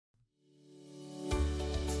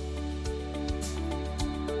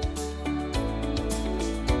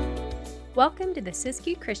Welcome to the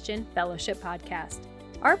Siskiyou Christian Fellowship Podcast.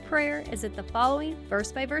 Our prayer is that the following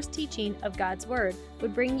verse-by-verse teaching of God's Word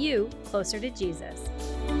would bring you closer to Jesus.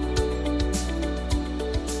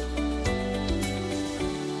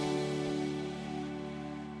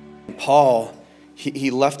 Paul, he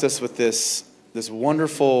left us with this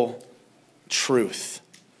wonderful truth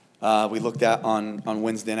we looked at on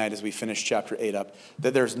Wednesday night as we finished chapter 8 up,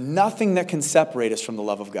 that there's nothing that can separate us from the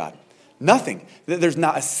love of God. Nothing. There's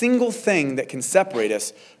not a single thing that can separate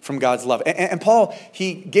us from God's love. And Paul,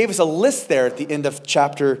 he gave us a list there at the end of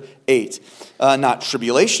chapter 8. Not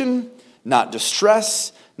tribulation, not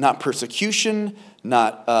distress, not persecution,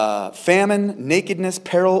 not famine, nakedness,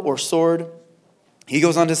 peril, or sword. He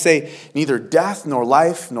goes on to say, neither death, nor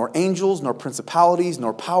life, nor angels, nor principalities,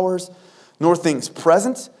 nor powers, nor things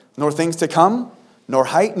present, nor things to come, nor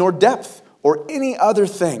height, nor depth, or any other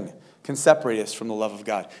thing can separate us from the love of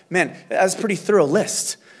God. Man, that's a pretty thorough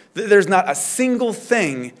list. There's not a single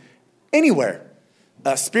thing anywhere,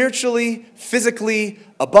 spiritually, physically,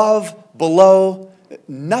 above, below.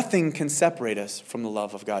 Nothing can separate us from the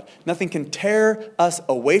love of God. Nothing can tear us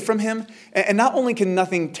away from Him. And not only can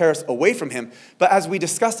nothing tear us away from Him, but as we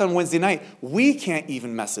discussed on Wednesday night, we can't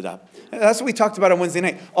even mess it up. That's what we talked about on Wednesday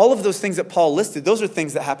night. All of those things that Paul listed, those are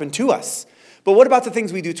things that happen to us. But what about the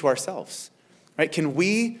things we do to ourselves? Right? Can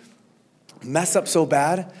we mess up so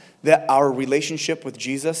bad that our relationship with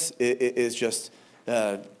Jesus is just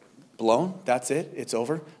blown? That's it? It's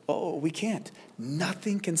over? Oh, we can't.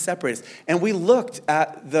 Nothing can separate us. And we looked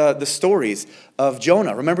at the stories of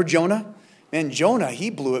Jonah. Remember Jonah? Man, Jonah, he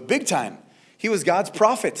blew it big time. He was God's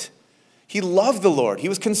prophet. He loved the Lord. He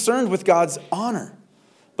was concerned with God's honor.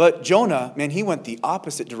 But Jonah, man, he went the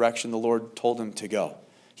opposite direction the Lord told him to go.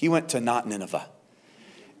 He went to not Nineveh.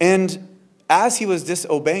 And as he was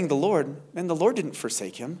disobeying the Lord, and the Lord didn't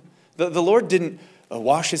forsake him. The Lord didn't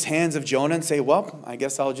wash his hands of Jonah and say, well, I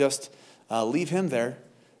guess I'll just leave him there.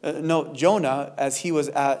 No, Jonah, as he was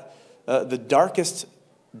at the darkest,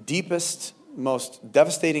 deepest, most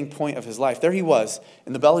devastating point of his life, there he was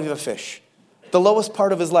in the belly of a fish, the lowest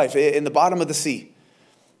part of his life, in the bottom of the sea.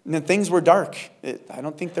 And then things were dark. I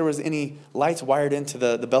don't think there was any lights wired into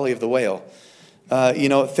the belly of the whale.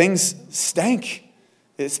 Things stank.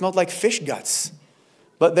 It smelled like fish guts.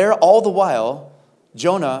 But there, all the while,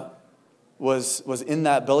 Jonah was in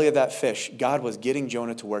that belly of that fish. God was getting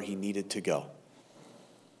Jonah to where he needed to go.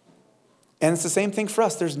 And it's the same thing for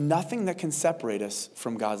us. There's nothing that can separate us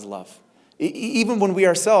from God's love. Even when we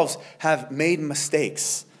ourselves have made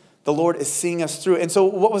mistakes, the Lord is seeing us through. And so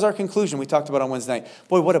what was our conclusion we talked about on Wednesday night?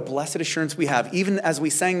 Boy, what a blessed assurance we have. Even as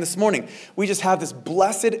we sang this morning, we just have this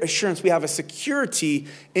blessed assurance. We have a security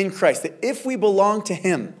in Christ that if we belong to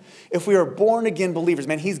Him, if we are born again believers,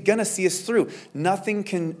 man, He's going to see us through. Nothing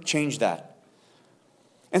can change that.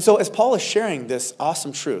 And so as Paul is sharing this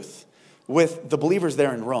awesome truth with the believers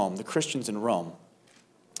there in Rome, the Christians in Rome,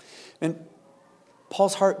 and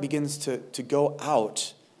Paul's heart begins to go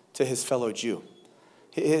out to his fellow Jew,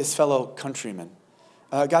 his fellow countrymen,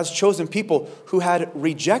 God's chosen people who had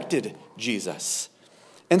rejected Jesus.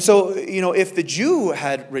 And so, if the Jew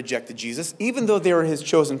had rejected Jesus, even though they were His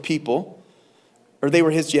chosen people, or they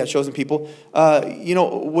were His chosen people,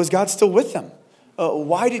 was God still with them?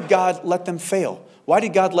 Why did God let them fail? Why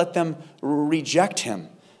did God let them reject Him?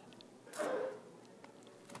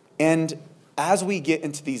 And as we get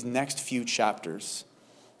into these next few chapters,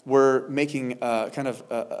 we're making kind of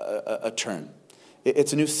a turn.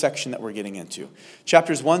 It's a new section that we're getting into.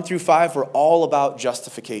 Chapters 1 through 5 were all about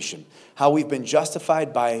justification, how we've been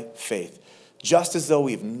justified by faith, just as though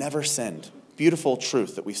we've never sinned. Beautiful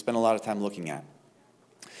truth that we've spent a lot of time looking at.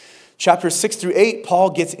 Chapters 6 through 8,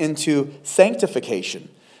 Paul gets into sanctification,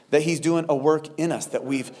 that he's doing a work in us, that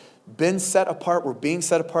we've been set apart, we're being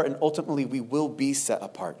set apart, and ultimately we will be set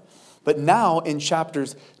apart. But now in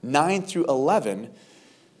chapters 9 through 11,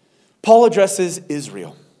 Paul addresses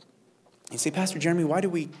Israel. You say, Pastor Jeremy, why do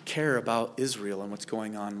we care about Israel and what's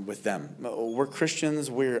going on with them? We're Christians,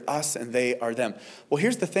 we're us, and they are them. Well,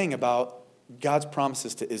 here's the thing about God's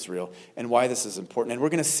promises to Israel and why this is important. And we're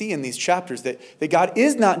going to see in these chapters that God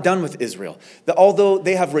is not done with Israel. That although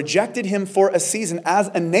they have rejected Him for a season as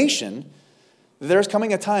a nation, there's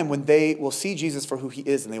coming a time when they will see Jesus for who He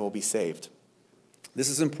is and they will be saved. This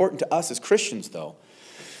is important to us as Christians, though,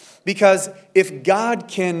 because if God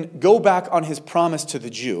can go back on His promise to the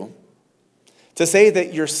Jew, to say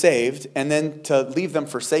that you're saved and then to leave them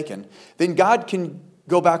forsaken, then God can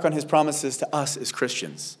go back on His promises to us as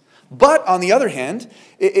Christians. But on the other hand,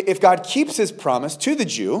 if God keeps His promise to the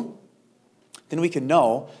Jew, then we can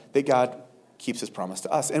know that God keeps his promise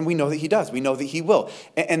to us. And we know that he does. We know that he will.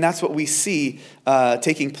 And that's what we see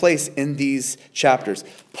taking place in these chapters.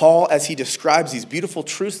 Paul, as he describes these beautiful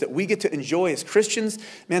truths that we get to enjoy as Christians,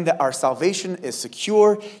 man, that our salvation is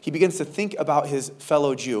secure, he begins to think about his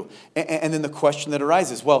fellow Jew. And then the question that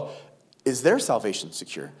arises, well, is their salvation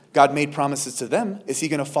secure? God made promises to them. Is he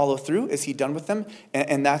going to follow through? Is he done with them?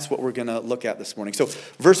 And that's what we're going to look at this morning. So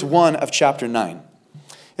verse 1 of chapter 9.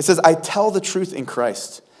 It says, I tell the truth in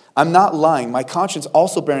Christ. I'm not lying. My conscience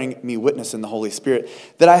also bearing me witness in the Holy Spirit,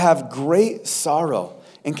 that I have great sorrow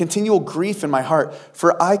and continual grief in my heart.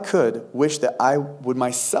 For I could wish that I would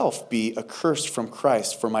myself be accursed from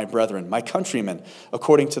Christ for my brethren, my countrymen,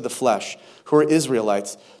 according to the flesh, who are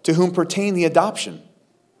Israelites, to whom pertain the adoption,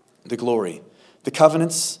 the glory, the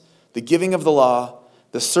covenants, the giving of the law,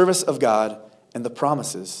 the service of God, and the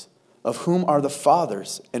promises, of whom are the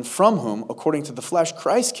fathers, and from whom, according to the flesh,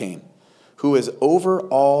 Christ came, who is over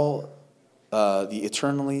all the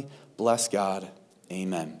eternally blessed God.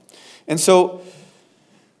 Amen. And so,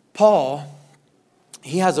 Paul,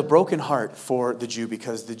 he has a broken heart for the Jew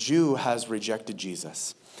because the Jew has rejected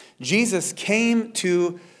Jesus. Jesus came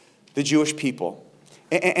to the Jewish people,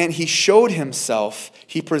 and he showed himself,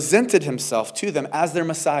 he presented himself to them as their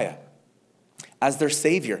Messiah, as their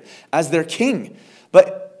Savior, as their King.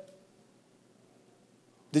 But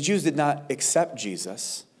the Jews did not accept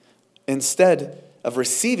Jesus. Instead of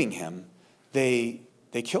receiving him, they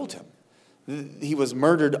killed him. He was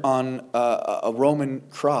murdered on a Roman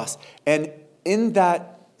cross. And in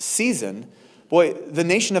that season, boy, the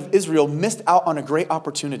nation of Israel missed out on a great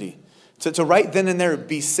opportunity to right then and there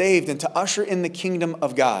be saved and to usher in the kingdom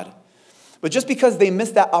of God. But just because they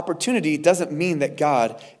missed that opportunity doesn't mean that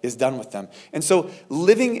God is done with them. And so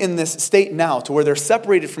living in this state now to where they're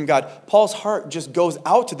separated from God, Paul's heart just goes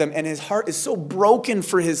out to them, and his heart is so broken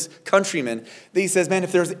for his countrymen that he says, man,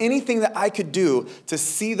 if there's anything that I could do to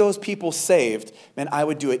see those people saved, man, I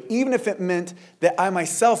would do it. Even if it meant that I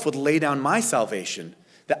myself would lay down my salvation,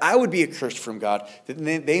 that I would be accursed from God, that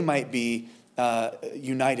they might be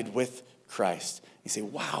united with Christ. You say,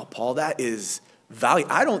 wow, Paul, that is value.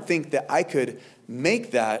 I don't think that I could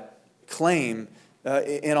make that claim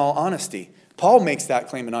in all honesty. Paul makes that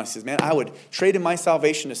claim in honesty. He says, man, I would trade in my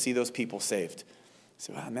salvation to see those people saved.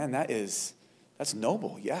 So, wow, man, that's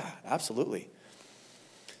noble. Yeah, absolutely.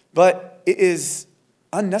 But it is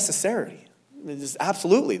unnecessary.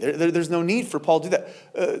 Absolutely. There's no need for Paul to do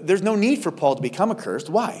that. There's no need for Paul to become accursed.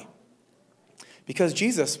 Why? Because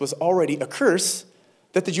Jesus was already accursed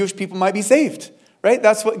that the Jewish people might be saved. Right?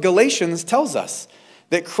 That's what Galatians tells us,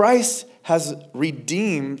 that Christ has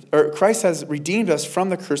redeemed us from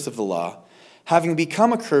the curse of the law, having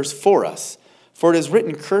become a curse for us. For it is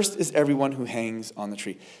written, cursed is everyone who hangs on the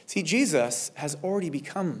tree. See, Jesus has already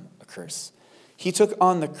become a curse. He took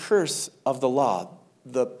on the curse of the law.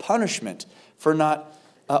 The punishment for not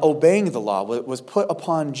obeying the law was put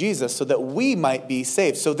upon Jesus so that we might be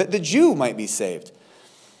saved, so that the Jew might be saved.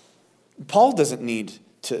 Paul doesn't need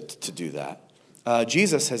to do that.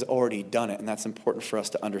 Jesus has already done it, and that's important for us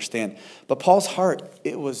to understand. But Paul's heart,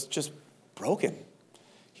 it was just broken.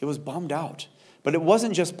 He was bummed out. But it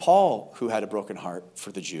wasn't just Paul who had a broken heart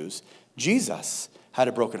for the Jews. Jesus had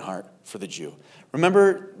a broken heart for the Jew.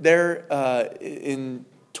 Remember there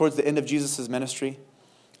towards the end of Jesus' ministry,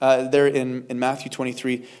 there in Matthew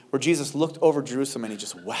 23, where Jesus looked over Jerusalem and he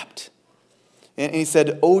just wept. And he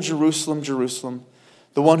said, "O Jerusalem, Jerusalem,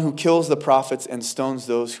 the one who kills the prophets and stones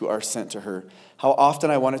those who are sent to her. How often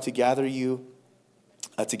I wanted to gather you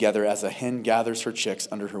together as a hen gathers her chicks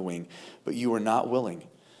under her wing, but you were not willing.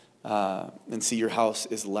 And see, your house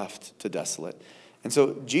is left to desolate." And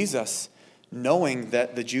so Jesus, knowing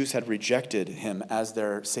that the Jews had rejected him as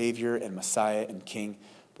their Savior and Messiah and King,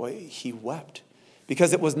 boy, he wept.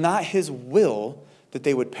 Because it was not his will that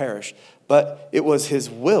they would perish, but it was his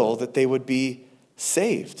will that they would be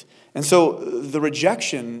saved. And so the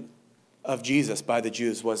rejection of Jesus by the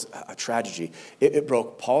Jews was a tragedy. It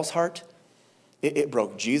broke Paul's heart. It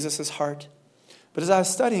broke Jesus' heart. But as I was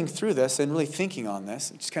studying through this and really thinking on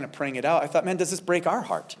this, just kind of praying it out, I thought, man, does this break our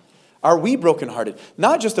heart? Are we brokenhearted?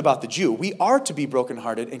 Not just about the Jew. We are to be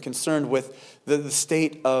brokenhearted and concerned with the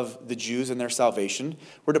state of the Jews and their salvation.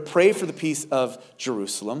 We're to pray for the peace of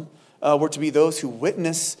Jerusalem. We're to be those who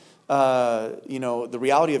witness the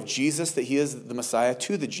reality of Jesus, that he is the Messiah,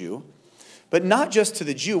 to the Jew. But not just to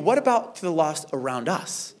the Jew. What about to the lost around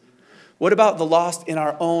us? What about the lost in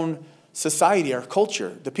our own society, our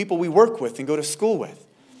culture, the people we work with and go to school with?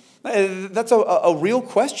 That's a real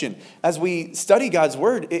question. As we study God's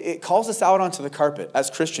word, it calls us out onto the carpet as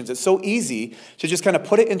Christians. It's so easy to just kind of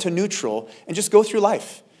put it into neutral and just go through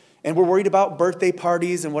life And we're worried about birthday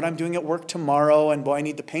parties and what I'm doing at work tomorrow, and boy, I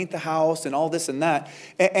need to paint the house and all this and that.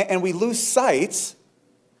 And we lose sight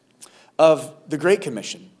of the Great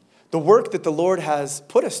Commission, the work that the Lord has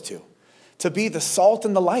put us to be the salt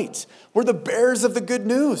and the light. We're the bearers of the good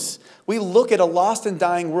news. We look at a lost and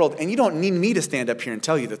dying world, and you don't need me to stand up here and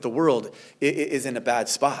tell you that the world is in a bad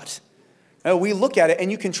spot. We look at it,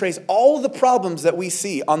 and you can trace all the problems that we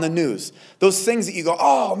see on the news. Those things that you go,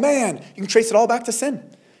 oh man, you can trace it all back to sin.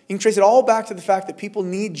 You can trace it all back to the fact that people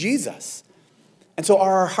need Jesus. And so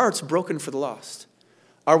are our hearts broken for the lost?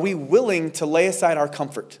 Are we willing to lay aside our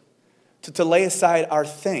comfort, to lay aside our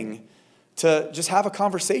thing, to just have a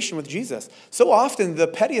conversation with Jesus? So often, the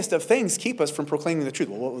pettiest of things keep us from proclaiming the truth.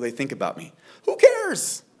 Well, what will they think about me? Who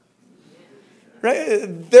cares? Right?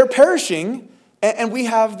 They're perishing, and we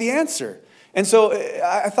have the answer. And so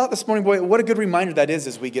I thought this morning, boy, what a good reminder that is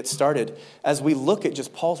as we get started, as we look at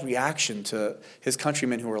just Paul's reaction to his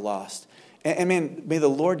countrymen who were lost. And man, may the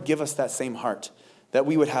Lord give us that same heart, that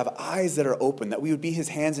we would have eyes that are open, that we would be his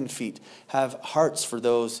hands and feet, have hearts for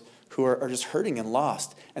those who are just hurting and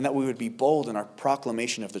lost, and that we would be bold in our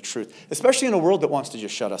proclamation of the truth, especially in a world that wants to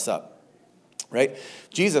just shut us up, right?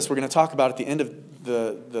 Jesus, we're going to talk about at the end of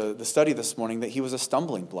the study this morning, that he was a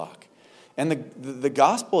stumbling block. And the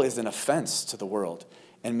gospel is an offense to the world.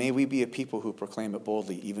 And may we be a people who proclaim it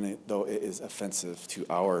boldly, even though it is offensive to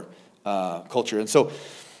our culture. And so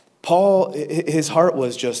Paul, his heart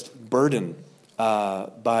was just burdened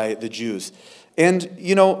by the Jews. And,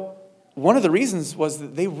 one of the reasons was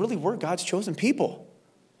that they really were God's chosen people.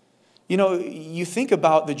 You think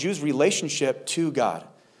about the Jews' relationship to God.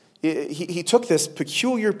 He took this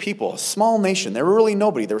peculiar people, a small nation. They were really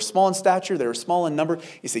nobody. They were small in stature. They were small in number.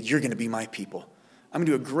 He said, you're going to be my people. I'm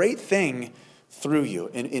going to do a great thing through you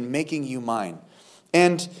in making you mine.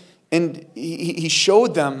 And he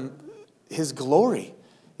showed them his glory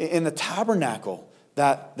in the tabernacle,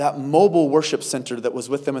 that mobile worship center that was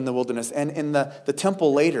with them in the wilderness, and in the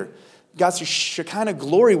temple later. God's Shekinah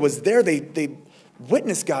glory was there. They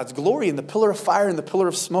witnessed God's glory in the pillar of fire and the pillar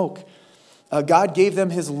of smoke. God gave them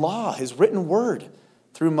his law, his written word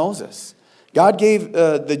through Moses. God gave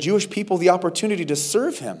the Jewish people the opportunity to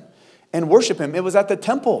serve him and worship him. It was at the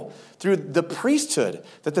temple through the priesthood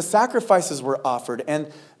that the sacrifices were offered,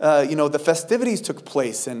 and the festivities took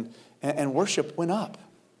place, and worship went up.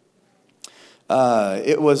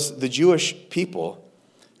 It was the Jewish people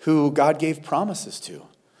who God gave promises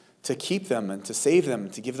to keep them and to save them,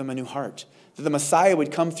 to give them a new heart, that the Messiah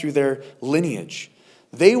would come through their lineage.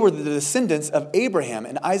 They were the descendants of Abraham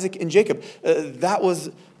and Isaac and Jacob.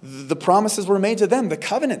 The promises were made to them, the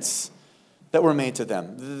covenants that were made to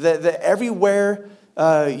them. That everywhere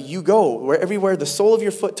you go, everywhere the sole of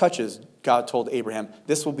your foot touches, God told Abraham,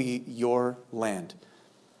 this will be your land.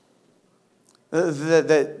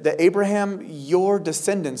 That Abraham, your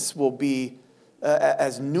descendants will be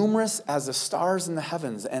as numerous as the stars in the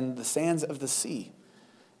heavens and the sands of the sea.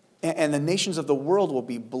 And the nations of the world will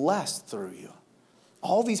be blessed through you.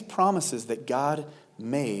 All these promises that God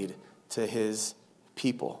made to his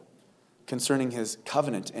people concerning his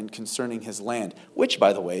covenant and concerning his land, which,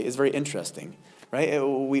 by the way, is very interesting, right?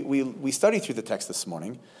 We studied through the text this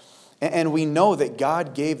morning, and we know that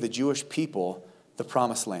God gave the Jewish people the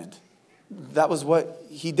promised land. That was what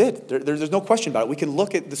he did. There's no question about it. We can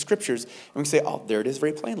look at the scriptures and we can say, oh, there it is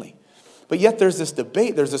very plainly. But yet there's this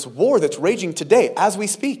debate, there's this war that's raging today as we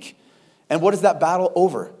speak. And what is that battle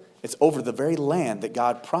over? It's over the very land that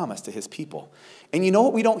God promised to his people. And you know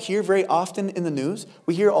what we don't hear very often in the news?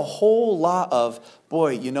 We hear a whole lot of,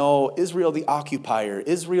 Israel the occupier,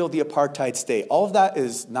 Israel the apartheid state. All of that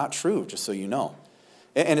is not true, just so you know.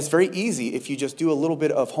 And it's very easy if you just do a little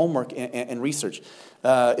bit of homework and research.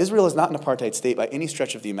 Israel is not an apartheid state by any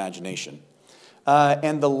stretch of the imagination.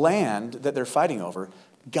 And the land that they're fighting over,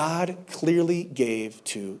 God clearly gave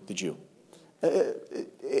to the Jew.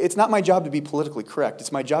 It's not my job to be politically correct.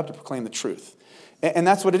 It's my job to proclaim the truth. And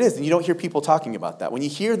that's what it is. And you don't hear people talking about that. When you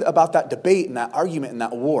hear about that debate and that argument and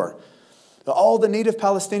that war, all the native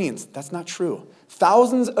Palestinians, that's not true.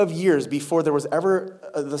 Thousands of years before there was ever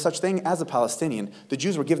such thing as a Palestinian, the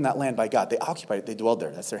Jews were given that land by God. They occupied it. They dwelled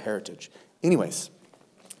there. That's their heritage. Anyways,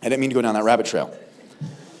 I didn't mean to go down that rabbit trail.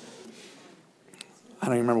 I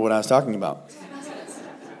don't even remember what I was talking about.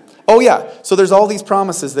 Oh, yeah. So there's all these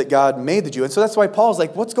promises that God made the Jew. And so that's why Paul's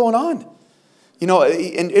like, what's going on?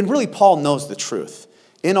 And really Paul knows the truth.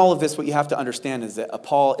 In all of this, what you have to understand is that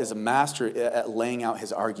Paul is a master at laying out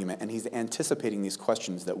his argument, and he's anticipating these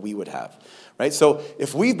questions that we would have, right? So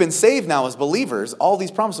if we've been saved now as believers, all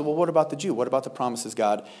these promises, well, what about the Jew? What about the promises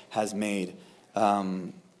God has made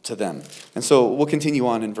to them? And so we'll continue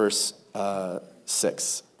on in verse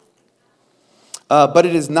 6. But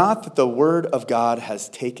it is not that the word of God has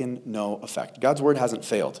taken no effect. God's word hasn't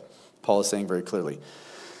failed, Paul is saying very clearly.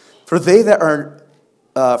 For they are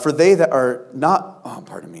not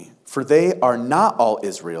all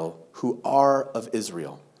Israel who are of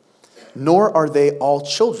Israel. Nor are they all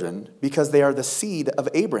children, because they are the seed of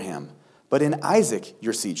Abraham. But in Isaac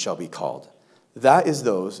your seed shall be called. That is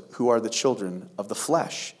those who are the children of the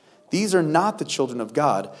flesh. These are not the children of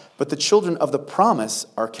God, but the children of the promise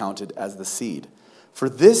are counted as the seed. For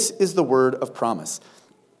this is the word of promise.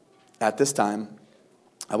 At this time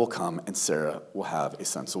I will come, and Sarah will have a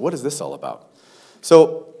son. So what is this all about?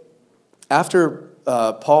 So after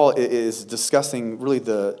Paul is discussing really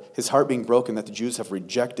his heart being broken that the Jews have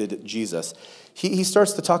rejected Jesus, he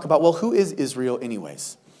starts to talk about, well, who is Israel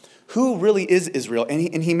anyways? Who really is Israel?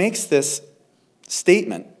 And he makes this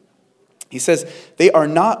statement. He says, they are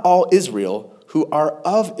not all Israel who are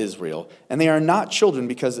of Israel, and they are not children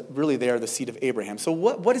because really they are the seed of Abraham. So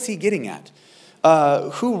what is he getting at?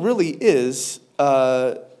 Who really is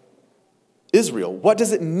Israel? What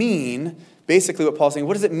does it mean, basically what Paul's saying,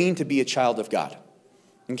 what does it mean to be a child of God?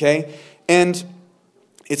 Okay? And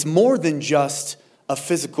it's more than just a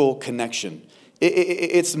physical connection.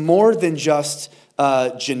 It's more than just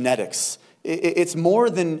genetics. It's more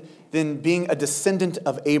than being a descendant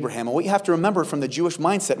of Abraham. And what you have to remember from the Jewish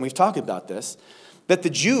mindset, and we've talked about this, that the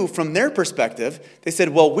Jew, from their perspective, they said,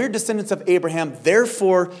 well, we're descendants of Abraham,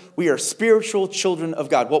 therefore we are spiritual children of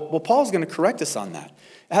God. Well, Paul's going to correct us on that.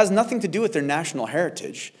 It has nothing to do with their national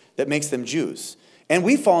heritage that makes them Jews. And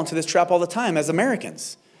we fall into this trap all the time as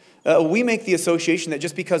Americans. We make the association that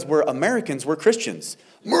just because we're Americans, we're Christians.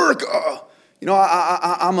 America! You know,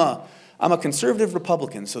 I'm a conservative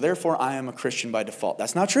Republican, so therefore I am a Christian by default.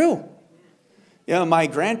 That's not true. You know, my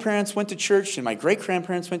grandparents went to church, and my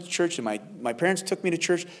great-grandparents went to church, and my parents took me to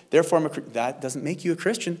church, therefore that doesn't make you a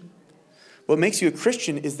Christian. What makes you a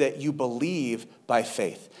Christian is that you believe by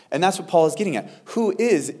faith. And that's what Paul is getting at. Who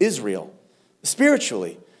is Israel?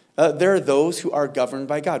 Spiritually, there are those who are governed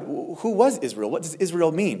by God. Who was Israel? What does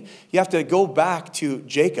Israel mean? You have to go back to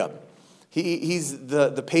Jacob. He's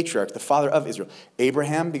the patriarch, the father of Israel.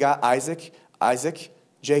 Abraham begot Isaac,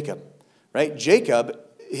 Jacob. Right? Jacob,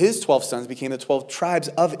 his 12 sons became the 12 tribes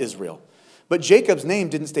of Israel. But Jacob's name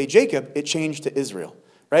didn't stay Jacob, it changed to Israel.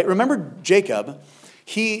 Right? Remember Jacob,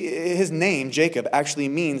 his name, Jacob, actually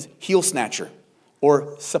means heel snatcher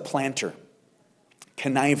or supplanter,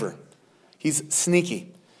 conniver. He's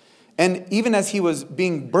sneaky. And even as he was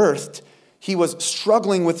being birthed, he was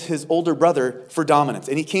struggling with his older brother for dominance.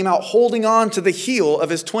 And he came out holding on to the heel of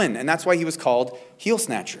his twin. And that's why he was called heel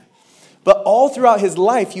snatcher. But all throughout his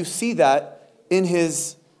life, you see that in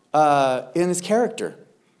his character.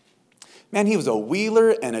 Man, he was a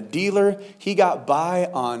wheeler and a dealer. He got by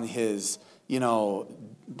on his, the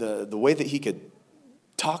way that he could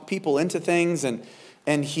talk people into things.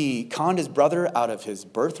 And he conned his brother out of his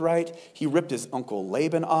birthright. He ripped his uncle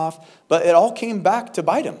Laban off. But it all came back to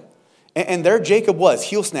bite him. And there Jacob was,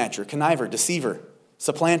 heel snatcher, conniver, deceiver,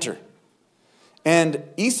 supplanter. And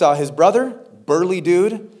Esau, his brother, burly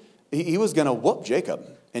dude, he was going to whoop Jacob.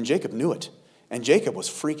 And Jacob knew it. And Jacob was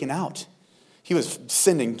freaking out. He was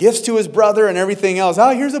sending gifts to his brother and everything else. Oh,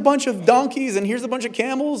 here's a bunch of donkeys and here's a bunch of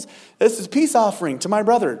camels. This is peace offering to my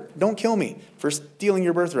brother. Don't kill me for stealing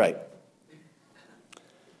your birthright.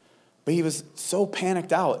 But he was so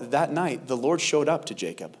panicked out that night, the Lord showed up to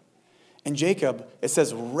Jacob. And Jacob, it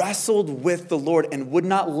says, wrestled with the Lord and would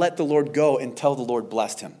not let the Lord go until the Lord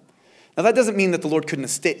blessed him. Now, that doesn't mean that the Lord couldn't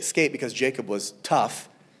escape because Jacob was tough.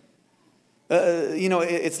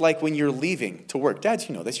 It's like when you're leaving to work. Dads,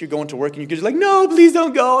 you know this. You're going to work and you're like, no, please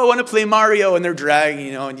don't go. I want to play Mario. And they're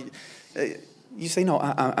dragging, and you say, no,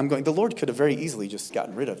 I'm going. The Lord could have very easily just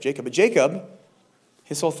gotten rid of Jacob. But Jacob,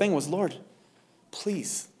 his whole thing was, Lord,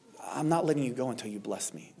 please, I'm not letting you go until you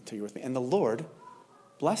bless me, until you're with me. And the Lord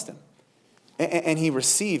blessed him. And he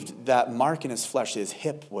received that mark in his flesh. His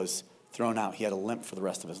hip was thrown out. He had a limp for the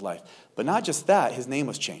rest of his life. But not just that, his name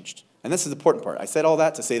was changed. And this is the important part. I said all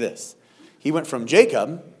that to say this. He went from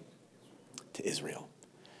Jacob to Israel.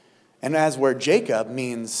 And as where Jacob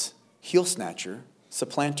means heel snatcher,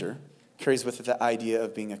 supplanter, carries with it the idea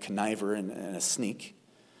of being a conniver and a sneak.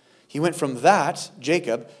 He went from that,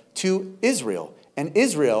 Jacob, to Israel. And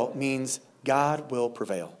Israel means God will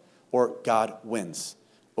prevail, or God wins,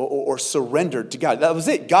 or surrendered to God. That was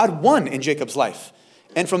it. God won in Jacob's life.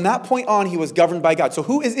 And from that point on, he was governed by God. So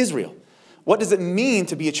who is Israel? What does it mean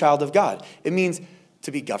to be a child of God? It means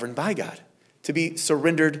to be governed by God, to be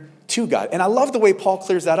surrendered to God. And I love the way Paul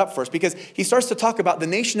clears that up for us, because he starts to talk about the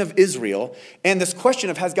nation of Israel and this question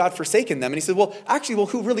of, has God forsaken them? And he said,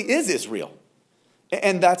 who really is Israel?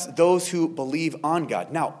 And that's those who believe on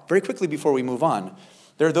God. Now, very quickly before we move on,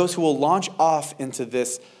 there are those who will launch off into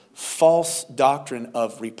this false doctrine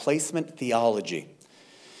of replacement theology,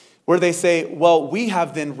 where they say, well, we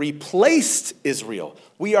have then replaced Israel.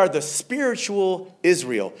 We are the spiritual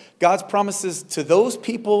Israel. God's promises to those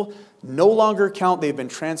people no longer count. They've been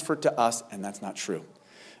transferred to us, and that's not true.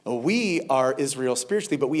 We are Israel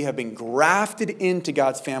spiritually, but we have been grafted into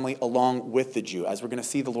God's family along with the Jew. As we're going to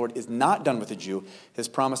see, the Lord is not done with the Jew. His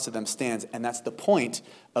promise to them stands, and that's the point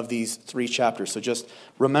of these 3 chapters. So just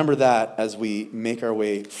remember that as we make our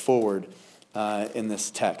way forward in this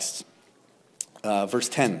text. Verse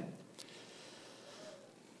 10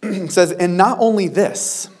 it says, and not only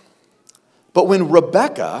this, but when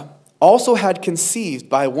Rebekah also had conceived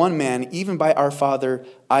by one man, even by our father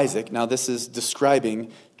Isaac. Now this is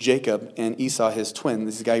describing Jacob and Esau, his twin.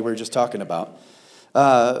 This is the guy we were just talking about.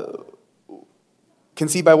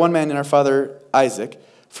 Conceived by one man and our father Isaac,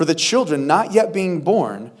 for the children not yet being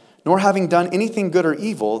born, nor having done anything good or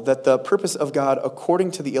evil, that the purpose of God according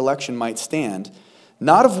to the election might stand,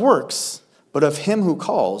 not of works, but of him who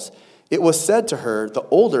calls, it was said to her, the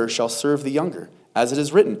older shall serve the younger. As it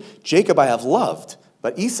is written, Jacob I have loved,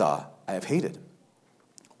 but Esau I have hated.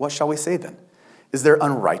 What shall we say then? Is there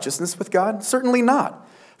unrighteousness with God? Certainly not.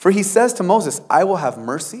 For he says to Moses, I will have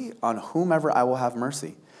mercy on whomever I will have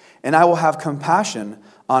mercy, and I will have compassion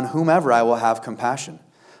on whomever I will have compassion.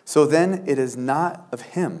 So then it is not of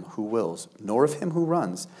him who wills, nor of him who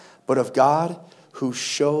runs, but of God who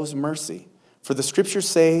shows mercy. For the scriptures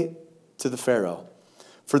say to the Pharaoh,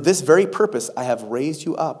 for this very purpose I have raised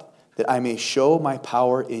you up, that I may show my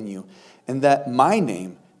power in you, and that my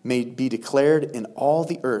name may be declared in all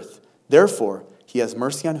the earth. Therefore, he has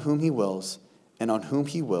mercy on whom he wills, and on whom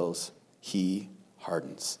he wills, he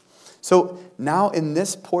hardens. So now in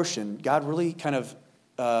this portion, God really kind of,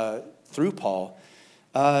 through Paul,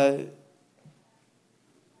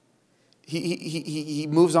 he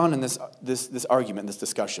moves on in this argument, this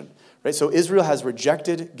discussion. Right? So Israel has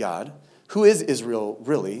rejected God. Who is Israel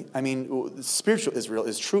really? I mean, spiritual Israel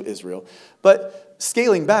is true Israel. But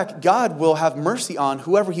scaling back, God will have mercy on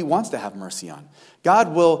whoever he wants to have mercy on.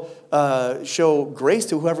 God will show grace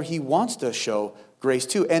to whoever he wants to show grace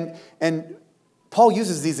to. And Paul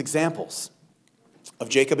uses these examples of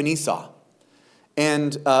Jacob and Esau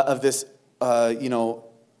and of this,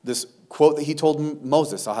 this quote that he told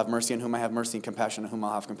Moses, I'll have mercy on whom I have mercy and compassion on whom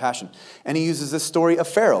I'll have compassion. And he uses this story of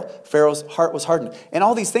Pharaoh. Pharaoh's heart was hardened. And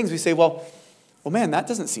all these things we say, well, man, that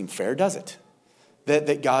doesn't seem fair, does it?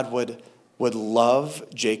 That God would love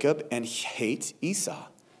Jacob and hate Esau.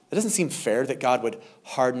 It doesn't seem fair that God would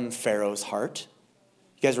harden Pharaoh's heart.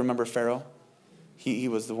 You guys remember Pharaoh? He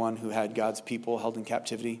was the one who had God's people held in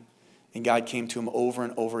captivity. And God came to him over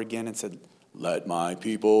and over again and said, let my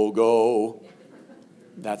people go.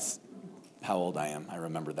 That's how old I am. I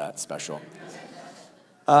remember that special.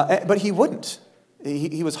 But he wouldn't.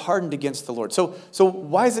 He was hardened against the Lord. So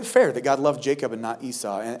why is it fair that God loved Jacob and not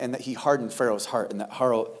Esau, and that he hardened Pharaoh's heart, and that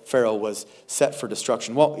Pharaoh was set for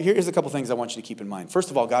destruction? Well, here's a couple things I want you to keep in mind. First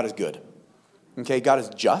of all, God is good. Okay, God is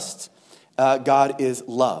just. God is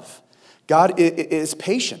love. God is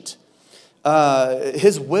patient.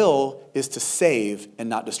 His will is to save and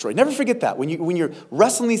not destroy. Never forget that. When you're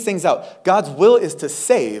wrestling these things out, God's will is to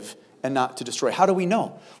save and not to destroy. How do we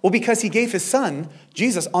know? Well, because he gave his son,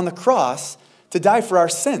 Jesus, on the cross to die for our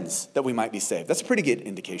sins that we might be saved. That's a pretty good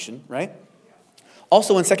indication, right?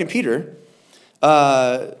 Also in 2 Peter,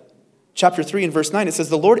 chapter 3 and verse 9, it says,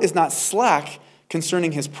 the Lord is not slack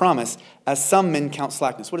concerning his promise, as some men count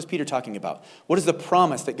slackness. What is Peter talking about? What is the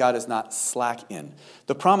promise that God is not slack in?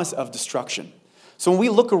 The promise of destruction. So when we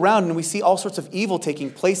look around and we see all sorts of evil taking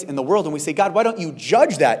place in the world, and we say, God, why don't you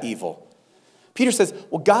judge that evil? Peter says,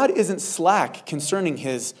 well, God isn't slack concerning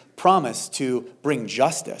his promise to bring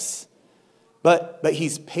justice. But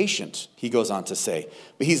he's patient, he goes on to say.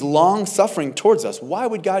 But he's long-suffering towards us. Why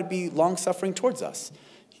would God be long-suffering towards us?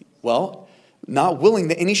 Well, not willing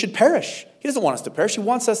that any should perish. He doesn't want us to perish. He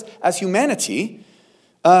wants us as humanity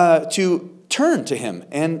to turn to him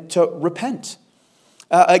and to repent.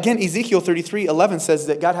 Again, Ezekiel 33:11 says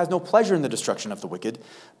that God has no pleasure in the destruction of the wicked,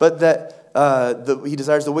 but that he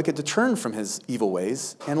desires the wicked to turn from his evil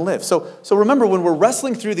ways and live. So remember, when we're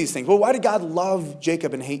wrestling through these things, well, why did God love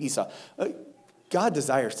Jacob and hate Esau? God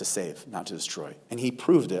desires to save, not to destroy, and he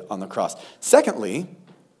proved it on the cross. Secondly,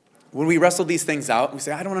 when we wrestle these things out, we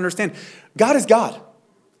say, I don't understand. God is God,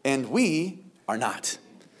 and we are not.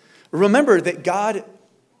 Remember that God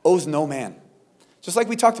owes no man. Just like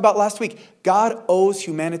we talked about last week, God owes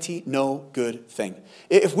humanity no good thing.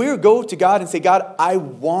 If we go to God and say, God, I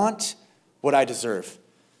want what I deserve.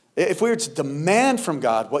 If we were to demand from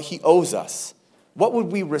God what he owes us, what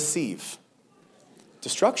would we receive?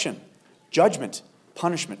 Destruction, judgment,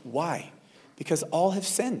 punishment. Why? Because all have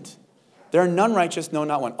sinned. There are none righteous, no,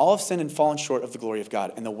 not one. All have sinned and fallen short of the glory of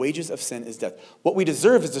God, and the wages of sin is death. What we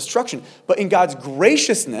deserve is destruction. But in God's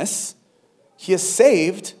graciousness, he has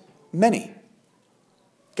saved many.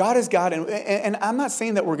 God is God, and I'm not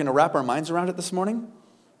saying that we're going to wrap our minds around it this morning,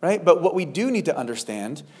 right? But what we do need to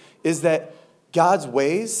understand is that God's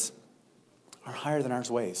ways are higher than our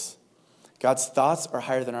ways. God's thoughts are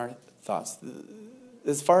higher than our thoughts.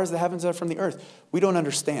 As far as the heavens are from the earth, we don't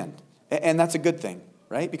understand. And that's a good thing,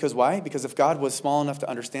 right? Because why? Because if God was small enough to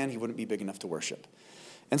understand, he wouldn't be big enough to worship.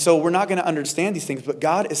 And so we're not going to understand these things, but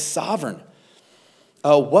God is sovereign.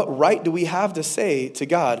 What right do we have to say to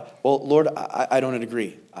God, well, Lord, I don't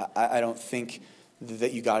agree. I don't think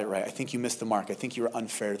that you got it right. I think you missed the mark. I think you were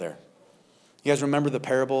unfair there. You guys remember the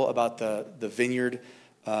parable about the vineyard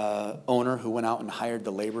owner who went out and hired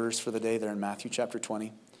the laborers for the day there in Matthew chapter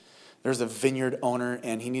 20? There's a vineyard owner,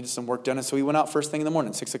 and he needed some work done, and so he went out first thing in the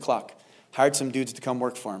morning, 6 o'clock, hired some dudes to come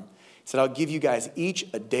work for him. He said, I'll give you guys each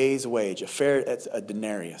a day's wage, a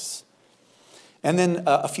denarius. And then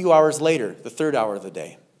a few hours later, the third hour of the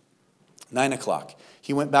day, 9 o'clock,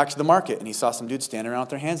 he went back to the market, and he saw some dudes standing around with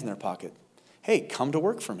their hands in their pocket. Hey, come to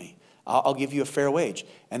work for me. I'll give you a fair wage.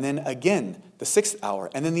 And then again, the 6th hour,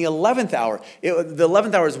 and then the 11th hour. The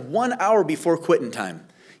 11th hour is 1 hour before quitting time.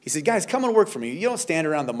 He said, guys, come and work for me. You don't stand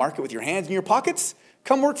around the market with your hands in your pockets.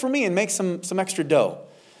 Come work for me and make some extra dough.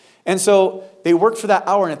 And so they worked for that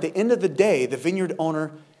hour, and at the end of the day, the vineyard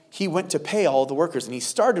owner, he went to pay all the workers, and he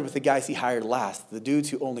started with the guys he hired last, the dudes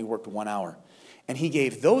who only worked 1 hour. And he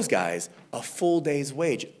gave those guys a full day's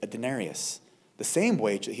wage, a denarius, the same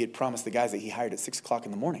wage that he had promised the guys that he hired at 6 o'clock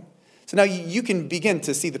in the morning. So now you can begin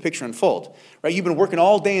to see the picture unfold, right? You've been working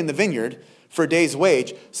all day in the vineyard for a day's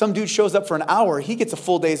wage. Some dude shows up for an hour. He gets a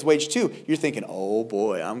full day's wage too. You're thinking, oh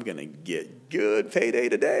boy, I'm going to get good payday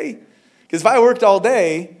today. Because if I worked all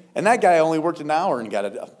day and that guy only worked an hour and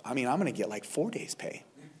I'm going to get like 4 days pay.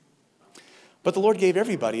 But the Lord gave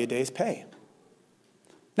everybody a day's pay.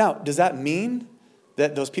 Now, does that mean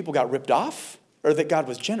that those people got ripped off or that God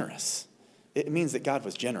was generous? It means that God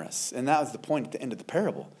was generous. And that was the point at the end of the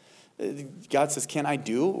parable. God says, can I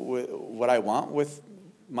do what I want with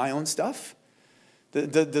my own stuff?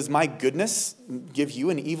 Does my goodness give you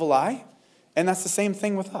an evil eye? And that's the same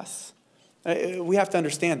thing with us. We have to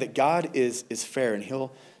understand that God is fair, and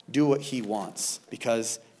he'll do what he wants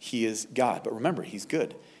because he is God. But remember, he's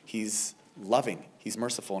good. He's loving. He's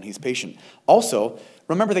merciful, and he's patient. Also,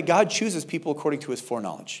 remember that God chooses people according to his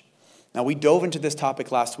foreknowledge. Now, we dove into this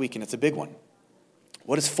topic last week, and it's a big one.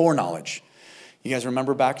 What is foreknowledge? You guys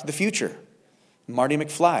remember Back to the Future? Marty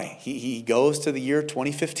McFly, he goes to the year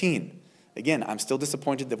 2015. Again, I'm still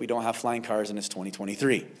disappointed that we don't have flying cars and it's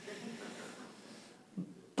 2023.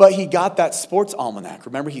 But he got that sports almanac.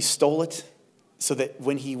 Remember, he stole it so that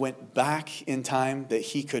when he went back in time that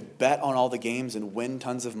he could bet on all the games and win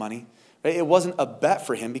tons of money. Right? It wasn't a bet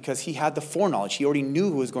for him because he had the foreknowledge. He already knew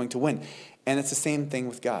who was going to win. And it's the same thing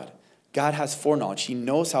with God. God has foreknowledge. He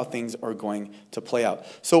knows how things are going to play out.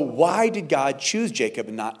 So why did God choose Jacob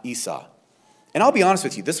and not Esau? And I'll be honest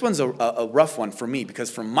with you, this one's a rough one for me because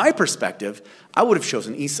from my perspective, I would have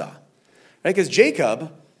chosen Esau. Right? Because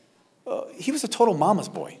Jacob, he was a total mama's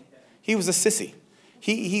boy. He was a sissy.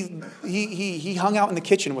 He hung out in the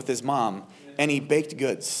kitchen with his mom and he baked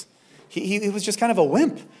goods. He was just kind of a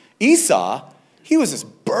wimp. Esau, he was this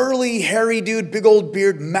burly, hairy dude, big old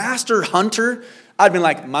beard, master hunter. I'd been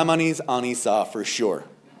like, my money's on Esau for sure.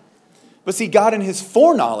 But see, God in his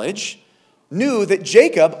foreknowledge knew that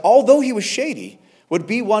Jacob, although he was shady, would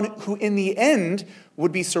be one who in the end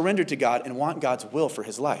would be surrendered to God and want God's will for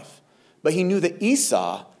his life. But he knew that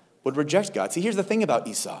Esau would reject God. See, here's the thing about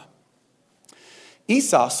Esau.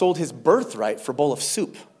 Esau sold his birthright for a bowl of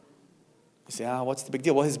soup. You say, what's the big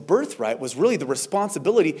deal? Well, his birthright was really the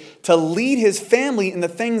responsibility to lead his family in the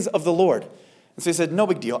things of the Lord. And so he said, no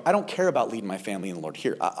big deal. I don't care about leading my family in the Lord.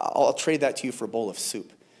 Here, I'll trade that to you for a bowl of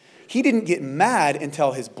soup. He didn't get mad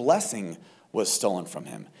until his blessing was stolen from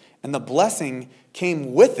him. And the blessing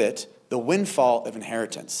came with it, the windfall of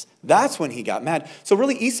inheritance. That's when he got mad. So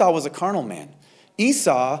really, Esau was a carnal man.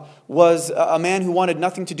 Esau was a man who wanted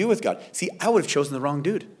nothing to do with God. See, I would have chosen the wrong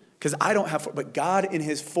dude because I don't have, but God in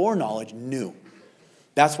his foreknowledge knew.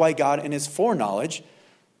 That's why God in his foreknowledge,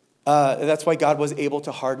 that's why God was able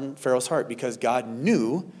to harden Pharaoh's heart, because God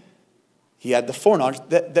knew, he had the foreknowledge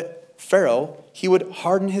that Pharaoh, he would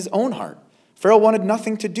harden his own heart. Pharaoh wanted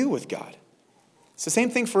nothing to do with God. It's the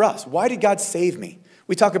same thing for us. Why did God save me?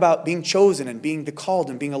 We talk about being chosen and being the called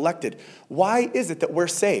and being elected. Why is it that we're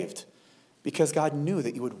saved? Because God knew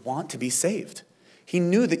that you would want to be saved. He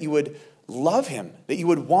knew that you would love him, that you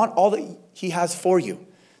would want all that he has for you,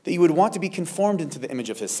 that you would want to be conformed into the image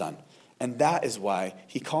of his Son. And that is why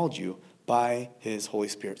he called you by his Holy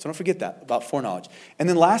Spirit. So don't forget that about foreknowledge. And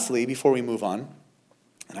then lastly, before we move on,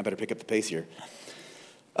 and I better pick up the pace here,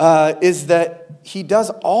 is that he does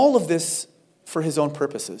all of this for his own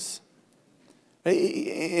purposes.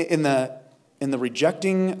 In the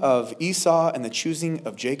rejecting of Esau and the choosing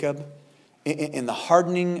of Jacob, in the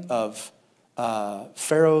hardening of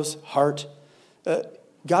Pharaoh's heart,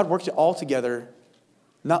 God worked it all together,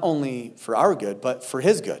 not only for our good, but for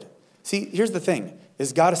his good. See, here's the thing,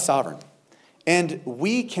 is God is sovereign. And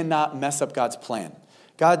we cannot mess up God's plan.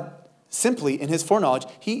 God simply, in his foreknowledge,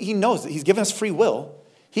 he knows that he's given us free will.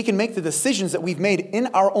 He can make the decisions that we've made in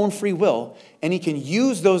our own free will, and he can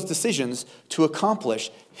use those decisions to accomplish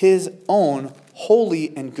his own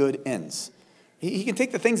holy and good ends. He can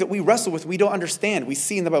take the things that we wrestle with, we don't understand, we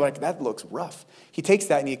see in the Bible, like, that looks rough. He takes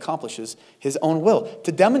that and he accomplishes his own will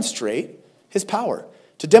to demonstrate his power,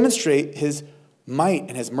 to demonstrate his might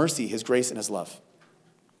and his mercy, his grace and his love.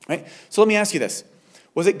 Right? So let me ask you this.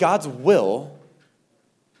 Was it God's will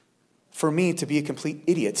for me to be a complete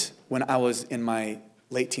idiot when I was in my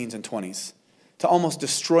late teens and 20s? To almost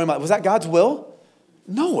destroy was that God's will?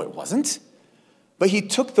 No, it wasn't. But he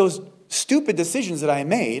took those stupid decisions that I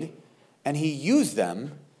made and he used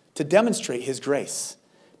them to demonstrate his grace.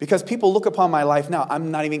 Because people look upon my life now,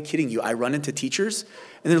 I'm not even kidding you. I run into teachers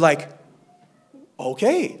and they're like,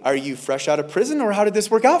 okay, are you fresh out of prison or how did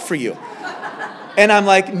this work out for you? And I'm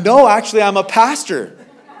like, no, actually, I'm a pastor.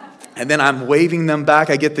 And then I'm waving them back.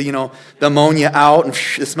 I get the ammonia out and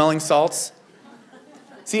the smelling salts.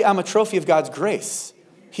 See, I'm a trophy of God's grace.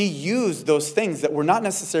 He used those things that were not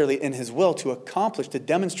necessarily in his will to accomplish, to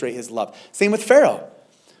demonstrate his love. Same with Pharaoh.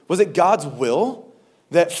 Was it God's will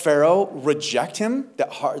that Pharaoh reject him,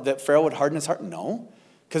 that Pharaoh would harden his heart? No,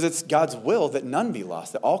 because it's God's will that none be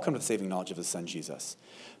lost, that all come to the saving knowledge of his Son, Jesus.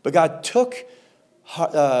 But God took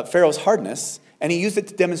Pharaoh's hardness and he used it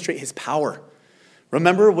to demonstrate his power.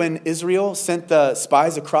 Remember when Israel sent the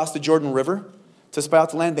spies across the Jordan River to spy out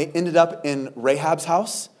the land? They ended up in Rahab's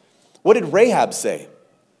house. What did Rahab say?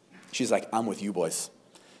 She's like, I'm with you, boys,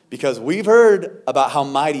 because we've heard about how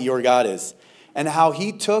mighty your God is and how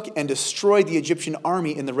he took and destroyed the Egyptian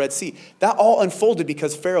army in the Red Sea. That all unfolded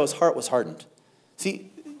because Pharaoh's heart was hardened. See,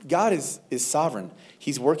 God is sovereign.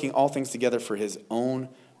 He's working all things together for his own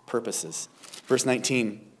purposes. Verse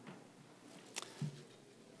 19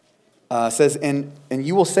 says, and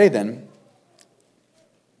you will say to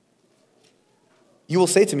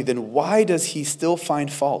me then, why does he still find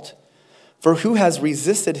fault? For who has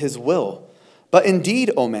resisted his will? But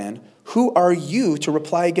indeed, O man, who are you to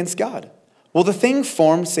reply against God? Will the thing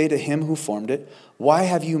formed say to him who formed it, why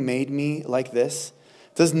have you made me like this?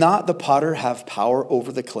 Does not the potter have power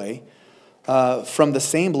over the clay, from the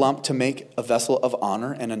same lump to make a vessel of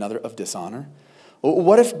honor and another of dishonor?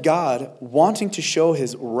 What if God, wanting to show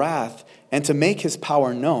his wrath and to make his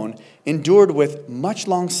power known, endured with much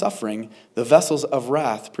long suffering the vessels of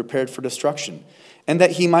wrath prepared for destruction, and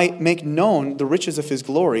that he might make known the riches of his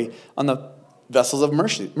glory on the vessels of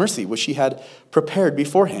mercy which he had prepared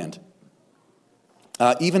beforehand?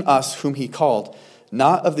 Even us whom he called,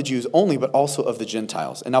 not of the Jews only, but also of the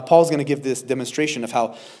Gentiles. And now Paul's going to give this demonstration of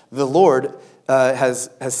how the Lord has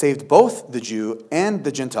saved both the Jew and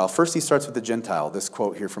the Gentile. First, he starts with the Gentile, this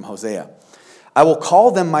quote here from Hosea. I will call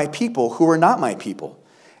them my people who were not my people,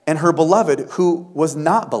 and her beloved who was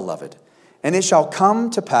not beloved. And it shall come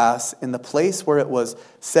to pass in the place where it was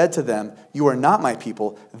said to them, you are not my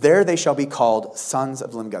people, there they shall be called sons of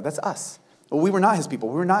the living God. That's us. We were not his people.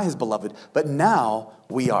 We were not his beloved. But now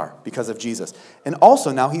we are because of Jesus. And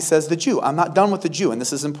also now he says the Jew. I'm not done with the Jew. And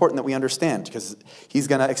this is important that we understand because he's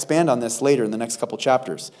going to expand on this later in the next couple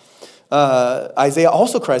chapters. Isaiah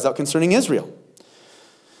also cries out concerning Israel.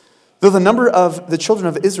 Though the number of the children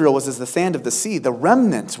of Israel was as the sand of the sea, the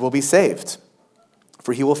remnant will be saved.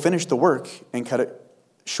 For he will finish the work and cut it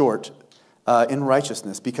short in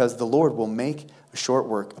righteousness, because the Lord will make a short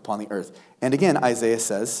work upon the earth. And again, Isaiah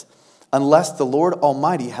says, unless the Lord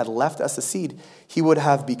Almighty had left us a seed, he would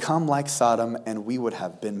have become like Sodom, and we would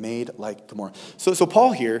have been made like Gomorrah. So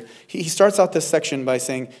Paul here, he starts out this section by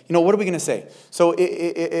saying, what are we going to say? So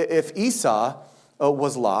if Esau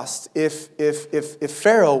was lost, if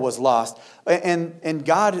Pharaoh was lost, and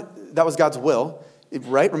God, that was God's will,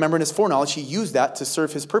 right? Remember, in his foreknowledge, he used that to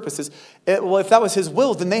serve his purposes. Well, if that was his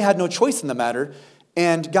will, then they had no choice in the matter,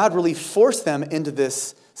 and God really forced them into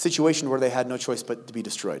this situation where they had no choice but to be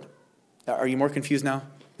destroyed. Are you more confused now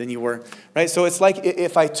than you were? Right? So it's like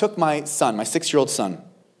if I took my son, my 6-year-old son,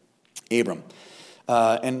 Abram,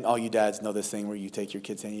 and all you dads know this thing where you take your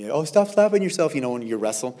kid's hand and you go, stop slapping yourself, when you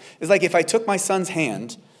wrestle. It's like if I took my son's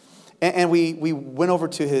hand and we went over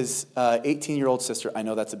to his 18-year-old sister. I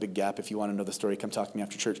know that's a big gap. If you want to know the story, come talk to me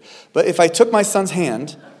after church. But if I took my son's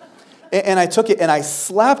hand and I took it and I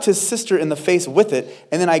slapped his sister in the face with it,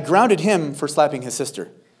 and then I grounded him for slapping his sister,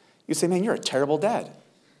 you'd say, man, you're a terrible dad.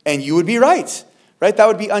 And you would be right? That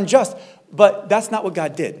would be unjust. But that's not what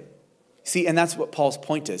God did. See, and that's what Paul's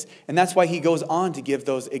point is. And that's why he goes on to give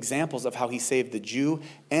those examples of how he saved the Jew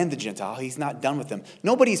and the Gentile. He's not done with them.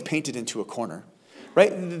 Nobody's painted into a corner,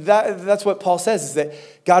 right? That's what Paul says, is that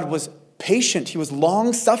God was patient. He was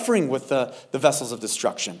long-suffering with the vessels of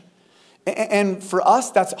destruction. And for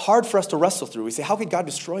us, that's hard for us to wrestle through. We say, how could God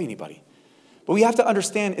destroy anybody? But we have to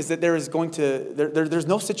understand is that there's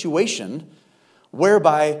no situation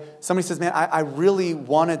whereby somebody says, man, I really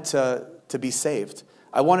wanted to be saved.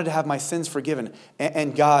 I wanted to have my sins forgiven,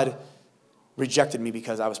 and God rejected me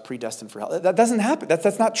because I was predestined for hell. That doesn't happen.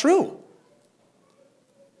 That's not true.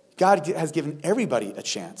 God has given everybody a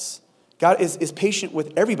chance. God is patient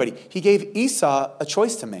with everybody. He gave Esau a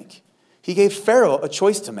choice to make. He gave Pharaoh a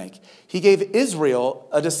choice to make. He gave Israel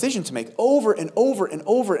a decision to make over and over and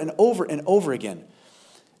over and over and over again.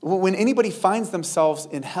 When anybody finds themselves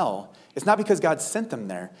in hell, it's not because God sent them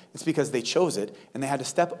there. It's because they chose it, and they had to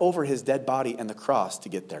step over his dead body and the cross to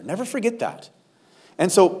get there. Never forget that.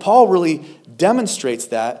 And so Paul really demonstrates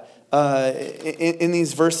that in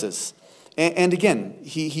these verses. And again,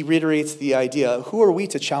 he reiterates the idea, who are we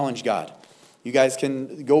to challenge God? You guys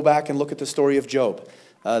can go back and look at the story of Job.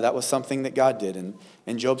 That was something that God did.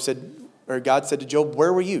 And God said to Job,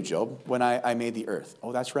 where were you, Job, when I made the earth?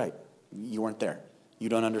 Oh, that's right. You weren't there. You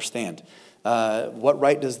don't understand. What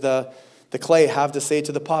right does the clay have to say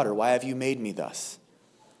to the potter? Why have you made me thus?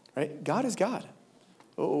 Right? God is God.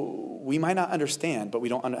 Oh, we might not understand, but we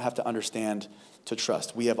don't have to understand to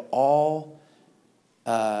trust. We have all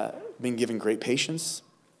been given great patience.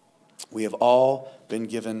 We have all been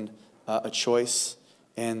given a choice,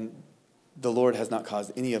 and the Lord has not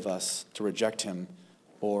caused any of us to reject him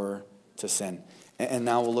or to sin. And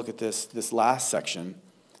now we'll look at this last section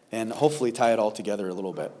and hopefully tie it all together a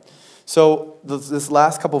little bit. So this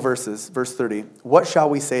last couple verses, verse 30, what shall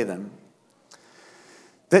we say then?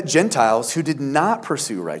 That Gentiles who did not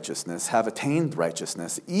pursue righteousness have attained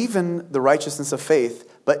righteousness, even the righteousness of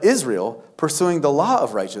faith, but Israel, pursuing the law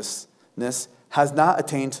of righteousness, has not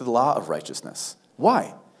attained to the law of righteousness.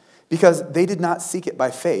 Why? Because they did not seek it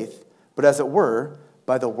by faith, but as it were,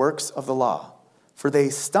 by the works of the law. For they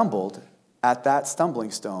stumbled at that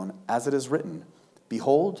stumbling stone, as it is written,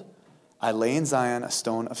 behold, I lay in Zion a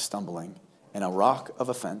stone of stumbling and a rock of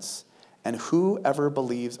offense, and whoever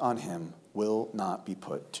believes on him will not be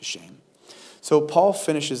put to shame. So Paul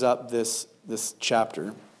finishes up this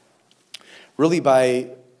chapter really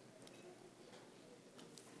by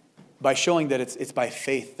showing that it's by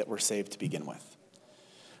faith that we're saved to begin with.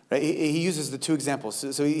 Right? He uses the two examples.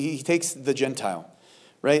 So he takes the Gentile,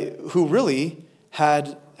 right, who really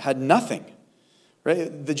had nothing.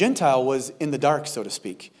 Right? The Gentile was in the dark, so to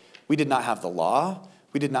speak. We did not have the law.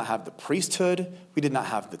 We did not have the priesthood. We did not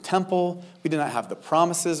have the temple. We did not have the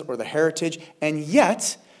promises or the heritage. And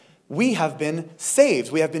yet, we have been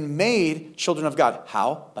saved. We have been made children of God.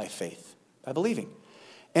 How? By faith, by believing.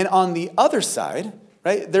 And on the other side,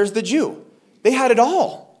 right, there's the Jew. They had it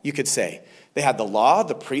all, you could say. They had the law,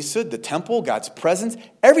 the priesthood, the temple, God's presence,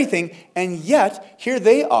 everything. And yet, here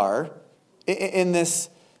they are in this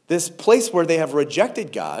place where they have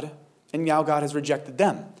rejected God, and now God has rejected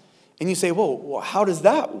them. And you say, well, how does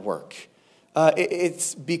that work?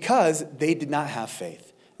 It's because they did not have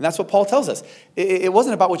faith. And that's what Paul tells us. It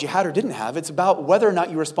wasn't about what you had or didn't have. It's about whether or not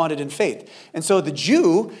you responded in faith. And so the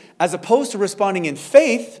Jew, as opposed to responding in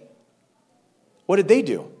faith, what did they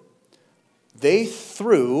do? They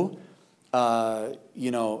threw,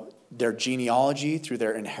 their genealogy, through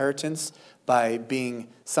their inheritance, by being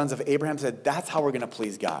sons of Abraham, said that's how we're going to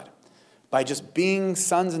please God. By just being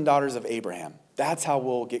sons and daughters of Abraham. That's how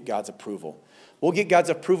we'll get God's approval. We'll get God's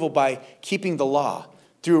approval by keeping the law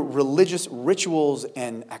through religious rituals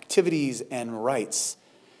and activities and rites.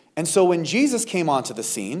 And so when Jesus came onto the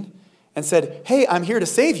scene and said, hey, I'm here to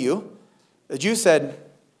save you, the Jew said,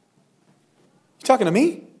 you talking to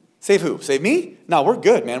me? Save who? Save me? No, we're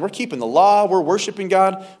good, man. We're keeping the law. We're worshiping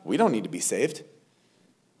God. We don't need to be saved.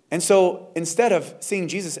 And so instead of seeing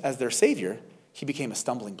Jesus as their Savior, he became a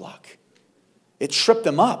stumbling block. It tripped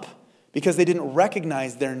them up because they didn't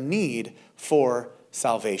recognize their need for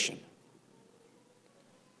salvation.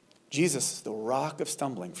 Jesus is the rock of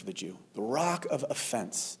stumbling for the Jew, the rock of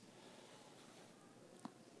offense.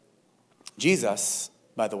 Jesus,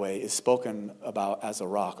 by the way, is spoken about as a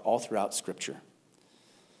rock all throughout Scripture.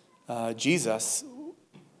 Jesus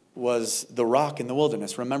was the rock in the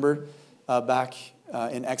wilderness. Remember back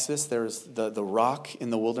in Exodus, there's the rock in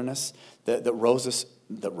the wilderness that roses.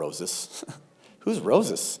 Who's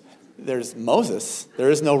Roses? There's Moses. There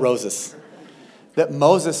is no Roses. That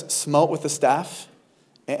Moses smote with the staff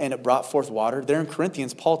and it brought forth water. There in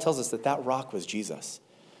Corinthians, Paul tells us that rock was Jesus.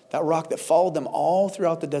 That rock that followed them all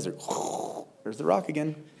throughout the desert. There's the rock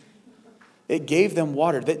again. It gave them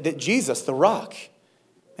water. That Jesus, the rock,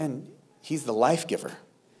 and he's the life giver.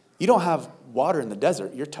 You don't have water in the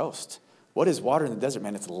desert, you're toast. What is water in the desert,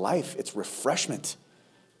 man? It's life. It's refreshment.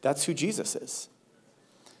 That's who Jesus is.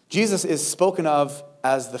 Jesus is spoken of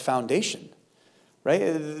as the foundation, right?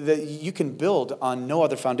 That you can build on no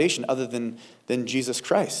other foundation other than Jesus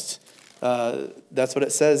Christ. That's what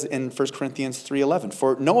it says in 1 Corinthians 3:11.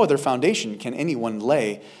 For no other foundation can anyone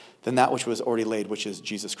lay than that which was already laid, which is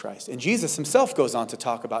Jesus Christ. And Jesus himself goes on to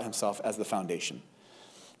talk about himself as the foundation.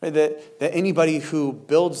 Right? That anybody who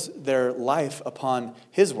builds their life upon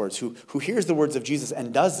his words, who hears the words of Jesus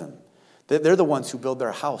and does them, that they're the ones who build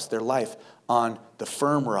their house, their life on the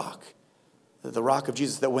firm rock, the rock of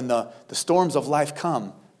Jesus, that when the storms of life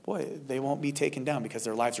come, boy, they won't be taken down because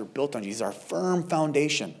their lives are built on Jesus. He's our firm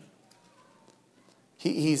foundation.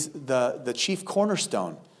 He's the chief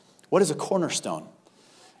cornerstone. What is a cornerstone?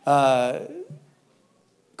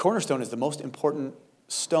 Cornerstone is the most important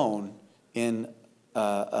stone in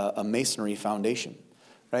a masonry foundation,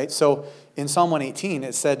 right? So in Psalm 118,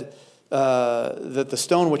 it said that the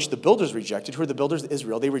stone which the builders rejected, who are the builders of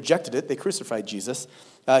Israel, they rejected it, they crucified Jesus.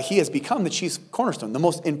 He has become the chief cornerstone, the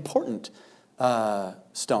most important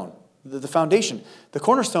stone, the foundation. The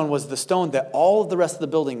cornerstone was the stone that all of the rest of the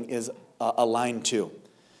building is aligned to,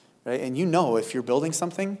 right? And you know if you're building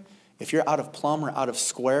something, if you're out of plumb or out of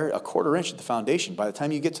square, a quarter inch at the foundation, by the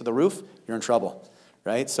time you get to the roof, you're in trouble,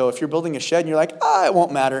 right? So if you're building a shed and you're like, it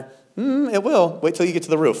won't matter. It will. Wait till you get to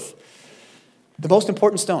the roof. The most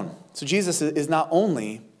important stone. So Jesus is not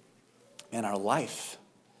only in our life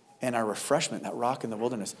and our refreshment, that rock in the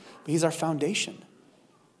wilderness, but he's our foundation.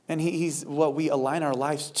 And he's what we align our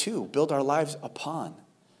lives to, build our lives upon.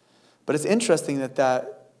 But it's interesting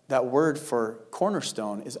that word for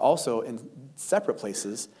cornerstone is also in separate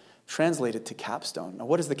places translated to capstone. Now,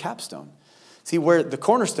 what is the capstone? See, where the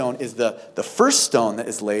cornerstone is the first stone that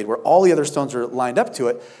is laid, where all the other stones are lined up to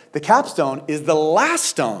it, the capstone is the last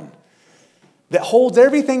stone that holds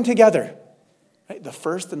everything together. Right? The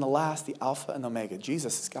first and the last, the Alpha and the Omega.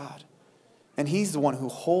 Jesus is God. And he's the one who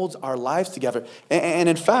holds our lives together. And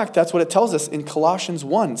in fact, that's what it tells us in Colossians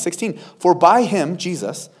 1:16. For by him,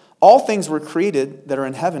 Jesus, all things were created that are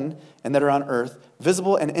in heaven and that are on earth,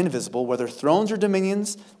 visible and invisible, whether thrones or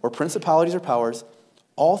dominions or principalities or powers.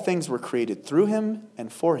 All things were created through him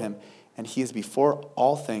and for him, and he is before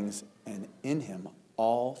all things, and in him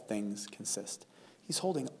all things consist. He's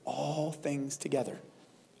holding all things together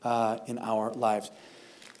in our lives.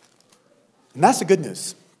 And that's the good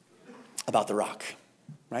news about the rock,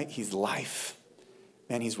 right? He's life,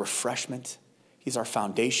 and he's refreshment. He's our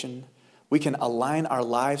foundation. We can align our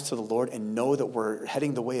lives to the Lord and know that we're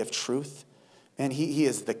heading the way of truth. And he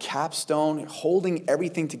is the capstone, holding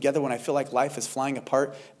everything together when I feel like life is flying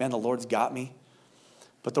apart. Man, the Lord's got me.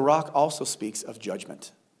 But the rock also speaks of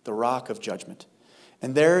judgment, the rock of judgment.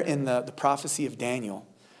 And there in the prophecy of Daniel,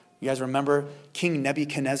 you guys remember King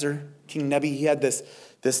Nebuchadnezzar? King Nebi, he had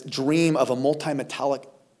this dream of a multi-metallic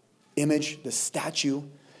image, this statue.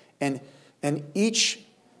 And each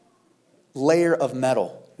layer of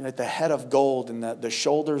metal, right, the head of gold and the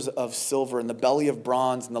shoulders of silver and the belly of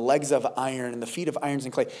bronze and the legs of iron and the feet of irons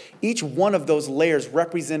and clay. Each one of those layers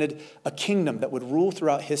represented a kingdom that would rule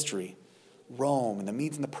throughout history. Rome and the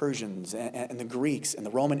Medes and the Persians and the Greeks and the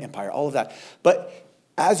Roman Empire, all of that. But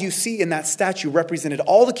as you see in that statue represented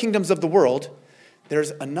all the kingdoms of the world,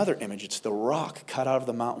 there's another image. It's the rock cut out of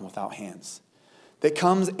the mountain without hands that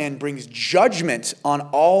comes and brings judgment on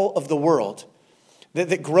all of the world.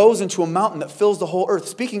 That grows into a mountain that fills the whole earth.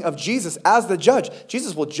 Speaking of Jesus as the judge,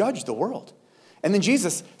 Jesus will judge the world. And then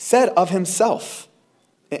Jesus said of himself,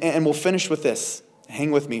 and we'll finish with this.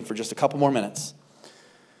 Hang with me for just a couple more minutes.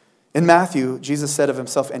 In Matthew, Jesus said of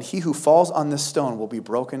himself, and he who falls on this stone will be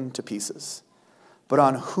broken to pieces. But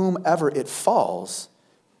on whomever it falls,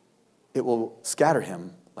 it will scatter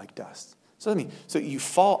him like dust. So you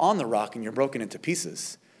fall on the rock and you're broken into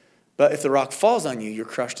pieces. But if the rock falls on you, you're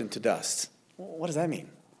crushed into dust. What does that mean?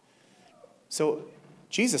 So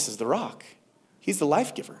Jesus is the rock. He's the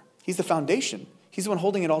life giver. He's the foundation. He's the one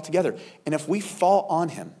holding it all together. And if we fall on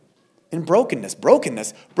him in broken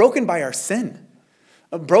by our sin,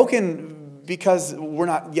 broken because we're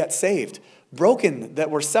not yet saved, broken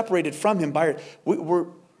that we're separated from him we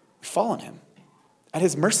fall on him at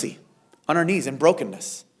his mercy, on our knees in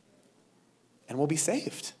brokenness, and we'll be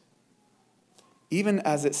saved. Even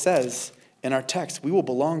as it says in our text, we will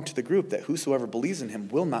belong to the group that whosoever believes in him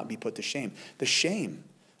will not be put to shame. The shame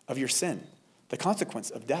of your sin, the consequence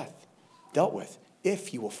of death, dealt with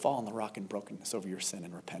if you will fall on the rock in brokenness over your sin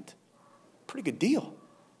and repent. Pretty good deal.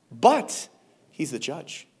 But he's the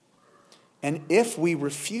judge. And if we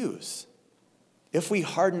refuse, if we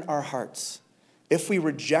harden our hearts, if we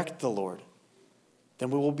reject the Lord, then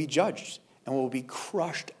we will be judged and we will be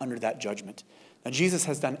crushed under that judgment. Now, Jesus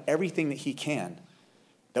has done everything that he can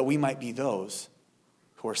that we might be those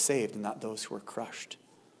who are saved and not those who are crushed.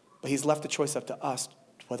 But he's left the choice up to us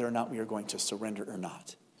whether or not we are going to surrender or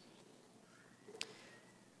not.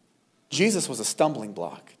 Jesus was a stumbling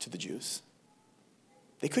block to the Jews.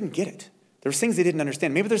 They couldn't get it. There were things they didn't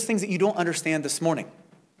understand. Maybe there's things that you don't understand this morning.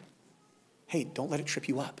 Hey, don't let it trip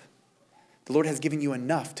you up. The Lord has given you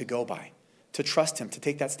enough to go by, to trust him, to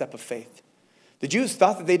take that step of faith. The Jews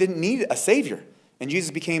thought that they didn't need a Savior, and Jesus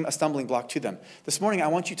became a stumbling block to them. This morning, I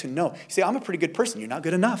want you to know, you say, I'm a pretty good person. You're not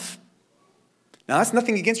good enough. Now, that's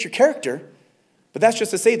nothing against your character, but that's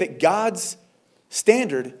just to say that God's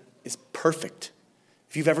standard is perfect.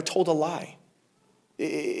 If you've ever told a lie,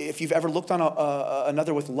 if you've ever looked on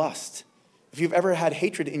another with lust, if you've ever had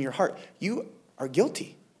hatred in your heart, you are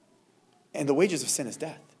guilty. And the wages of sin is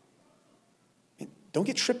death. And don't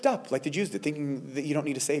get tripped up like the Jews did, thinking that you don't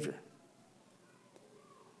need a Savior.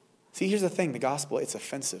 See, here's the thing. The gospel, it's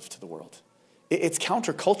offensive to the world. It's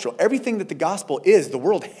countercultural. Everything that the gospel is, the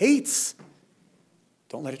world hates.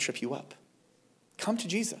 Don't let it trip you up. Come to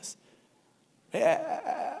Jesus.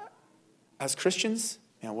 As Christians,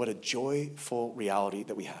 man, what a joyful reality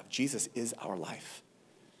that we have. Jesus is our life.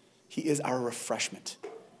 He is our refreshment.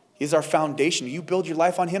 He is our foundation. You build your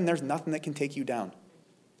life on him, there's nothing that can take you down.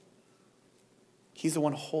 He's the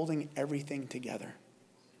one holding everything together.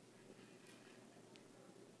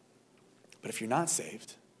 But if you're not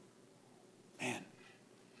saved, man,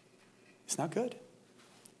 it's not good.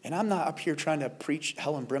 And I'm not up here trying to preach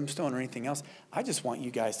hell and brimstone or anything else. I just want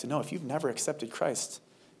you guys to know, if you've never accepted Christ,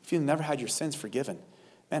 if you've never had your sins forgiven,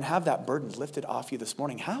 man, have that burden lifted off you this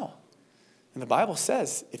morning. How? And the Bible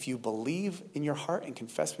says, if you believe in your heart and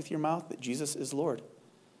confess with your mouth that Jesus is Lord,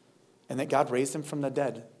 and that God raised him from the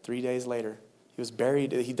dead 3 days later, he was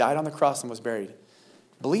buried, he died on the cross and was buried.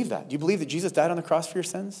 Believe that. Do you believe that Jesus died on the cross for your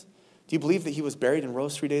sins? Do you believe that he was buried and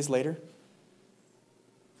rose 3 days later?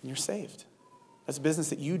 And you're saved. That's a business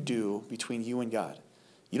that you do between you and God.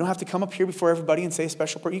 You don't have to come up here before everybody and say a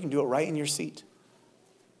special prayer. You can do it right in your seat.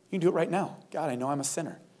 You can do it right now. God, I know I'm a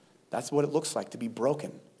sinner. That's what it looks like to be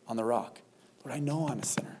broken on the rock. Lord, I know I'm a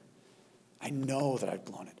sinner. I know that I've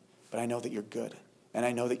blown it, but I know that you're good, and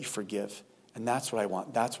I know that you forgive, and that's what I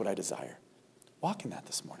want. That's what I desire. Walk in that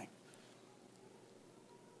this morning.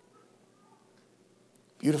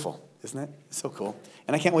 Beautiful, isn't it? It's so cool.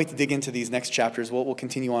 And I can't wait to dig into these next chapters. We'll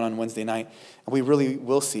continue on Wednesday night, and we really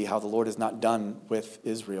will see how the Lord is not done with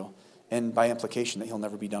Israel, and by implication that he'll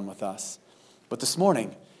never be done with us. But this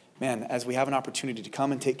morning, man, as we have an opportunity to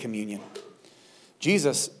come and take communion,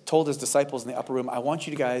 Jesus told his disciples in the upper room, I want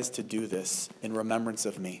you guys to do this in remembrance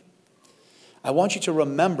of me. I want you to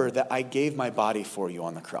remember that I gave my body for you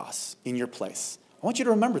on the cross in your place. I want you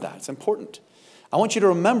to remember that. It's important. I want you to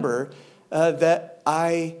remember that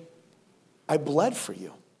I bled for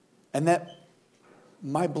you and that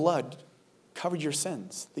my blood covered your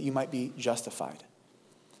sins, that you might be justified.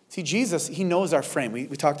 See, Jesus, he knows our frame. We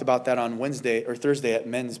talked about that on Wednesday or Thursday at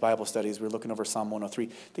men's Bible studies. We were looking over Psalm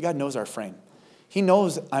 103. That God knows our frame. He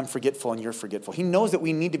knows I'm forgetful and you're forgetful. He knows that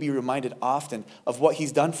we need to be reminded often of what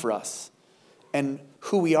he's done for us and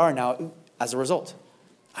who we are now as a result.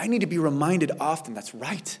 I need to be reminded often, that's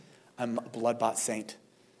right, I'm a blood-bought saint.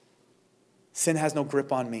 Sin has no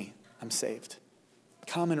grip on me. I'm saved.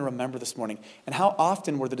 Come and remember this morning. And how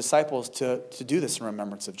often were the disciples to do this in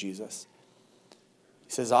remembrance of Jesus?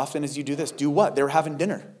 He says, often as you do this, do what? They were having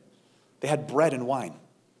dinner. They had bread and wine.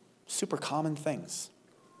 Super common things.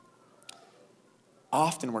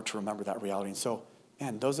 Often we're to remember that reality. And so,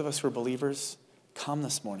 man, those of us who are believers, come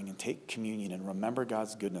this morning and take communion and remember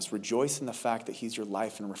God's goodness. Rejoice in the fact that he's your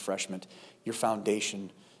life and refreshment, your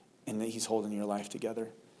foundation, and that he's holding your life together.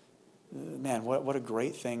 Man, what a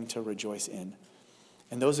great thing to rejoice in.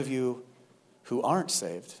 And those of you who aren't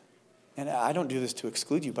saved, and I don't do this to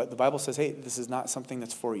exclude you, but the Bible says, hey, this is not something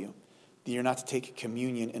that's for you. You're not to take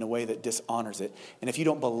communion in a way that dishonors it. And if you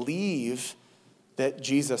don't believe that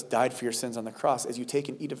Jesus died for your sins on the cross, as you take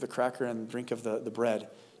and eat of the cracker and drink of the bread,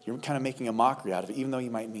 you're kind of making a mockery out of it, even though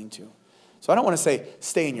you might mean to. So I don't want to say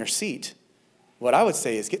stay in your seat. What I would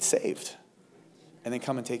say is get saved and then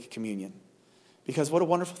come and take communion. Because what a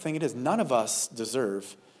wonderful thing it is. None of us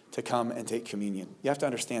deserve to come and take communion. You have to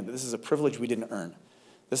understand that this is a privilege we didn't earn.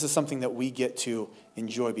 This is something that we get to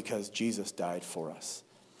enjoy because Jesus died for us.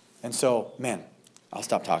 And so, man, I'll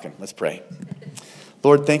stop talking. Let's pray.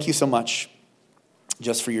 Lord, thank you so much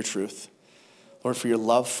just for your truth. Lord, for your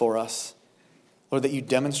love for us. Lord, that you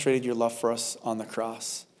demonstrated your love for us on the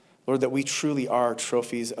cross. Lord, that we truly are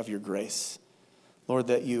trophies of your grace. Lord,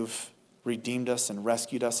 that you've redeemed us and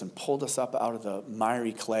rescued us and pulled us up out of the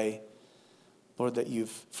miry clay. Lord, that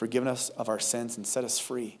you've forgiven us of our sins and set us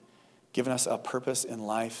free, given us a purpose in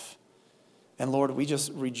life. And Lord, we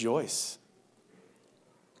just rejoice.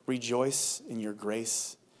 Rejoice in your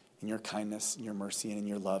grace, in your kindness, in your mercy, and in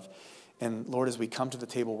your love. And Lord, as we come to the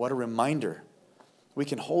table, what a reminder. We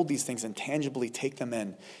can hold these things and tangibly take them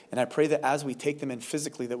in. And I pray that as we take them in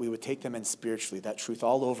physically, that we would take them in spiritually, that truth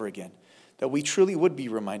all over again. That we truly would be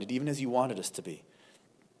reminded, even as you wanted us to be,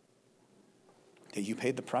 that you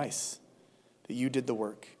paid the price, that you did the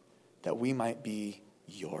work, that we might be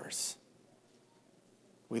yours.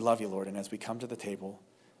 We love you, Lord, and as we come to the table,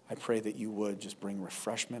 I pray that you would just bring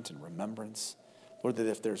refreshment and remembrance. Lord, that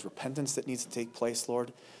if there's repentance that needs to take place,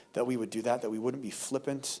 Lord, that we would do that we wouldn't be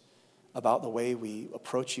flippant about the way we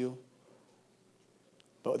approach you,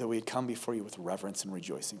 but that we'd come before you with reverence and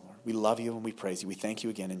rejoicing, Lord. We love you and we praise you. We thank you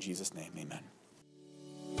again in Jesus' name. Amen.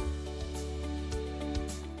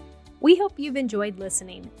 We hope you've enjoyed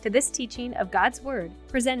listening to this teaching of God's Word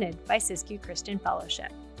presented by Siskiyou Christian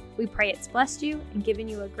Fellowship. We pray it's blessed you and given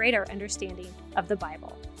you a greater understanding of the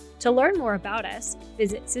Bible. To learn more about us,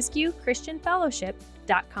 visit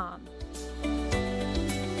SiskiyouChristianFellowship.com.